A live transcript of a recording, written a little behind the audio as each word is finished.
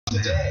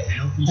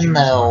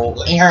Hello,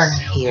 Aaron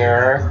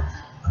here.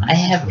 I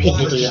have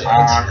PDD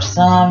on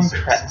some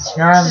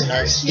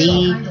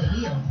transnormity,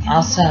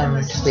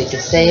 awesome to be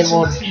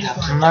disabled,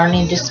 have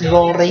learning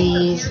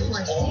disabilities,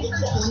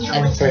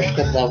 and first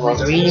grade level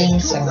reading,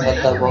 second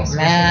grade level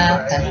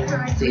math,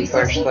 and the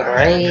first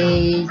grade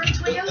age,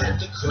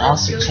 and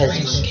also because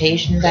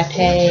medications I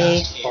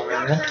take for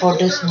mental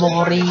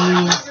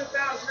disabilities.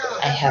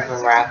 I have a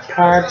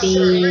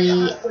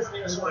Raptarby,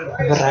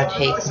 but I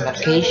take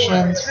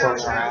medications for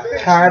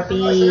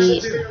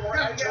Raptarby.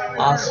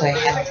 Also, I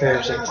have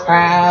fears of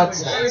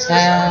crowds and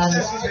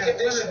sounds.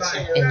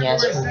 And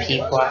yes, when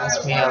people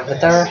ask me over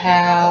their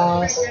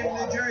house,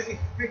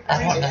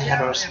 I don't know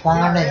how to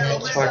respond in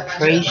that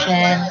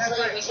situation.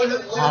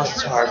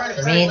 Also, hard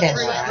for me to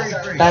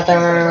interact with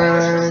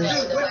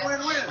others.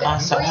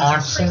 Also,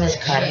 autism is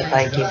kind of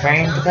like a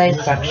brain delay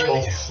sexual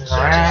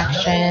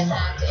interaction.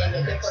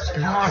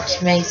 And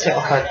autism makes it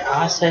hard to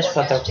process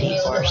what other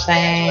people are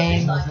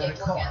saying.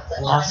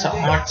 Also,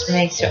 autism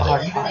makes it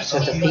hard to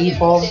process other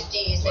people,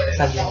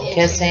 hugging,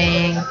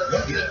 kissing.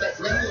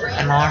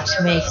 And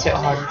autism makes it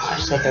hard to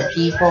process other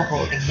people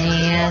holding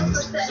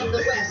hands.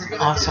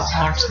 Also,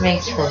 autism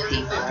makes for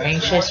people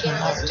anxious when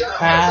not to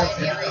crowds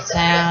and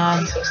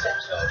sounds.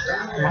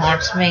 And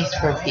autism makes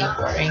for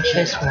people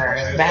anxious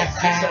wearing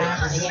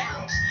backpacks.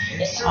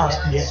 Also,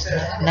 just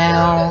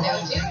now,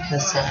 the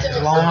signs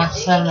of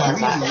autism are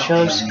lack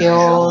show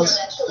skills,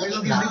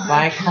 not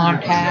eye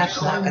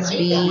contact, lack of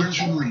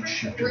speech,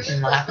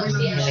 and lack of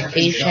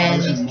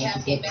communication.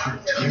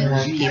 And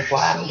when people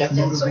act up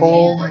in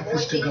school,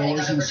 that's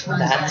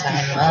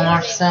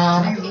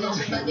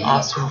autism.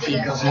 Also, when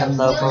people have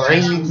low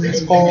grades in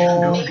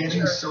school,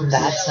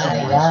 that's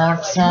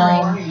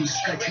autism.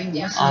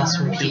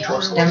 Also, when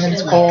people stem in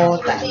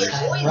school, that's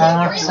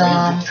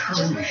autism.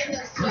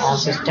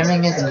 Also,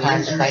 stimming is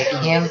kind of like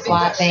hand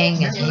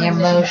flapping and hand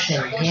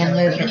motion, hand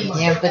movement, and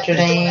hand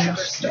fidgeting.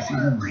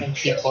 When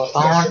people with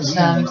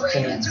autism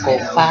stem in school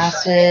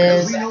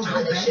classes,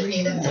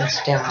 and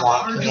stem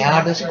walking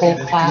out of school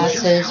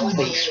classes,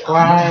 please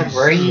subscribe,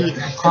 rate,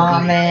 and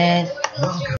comment.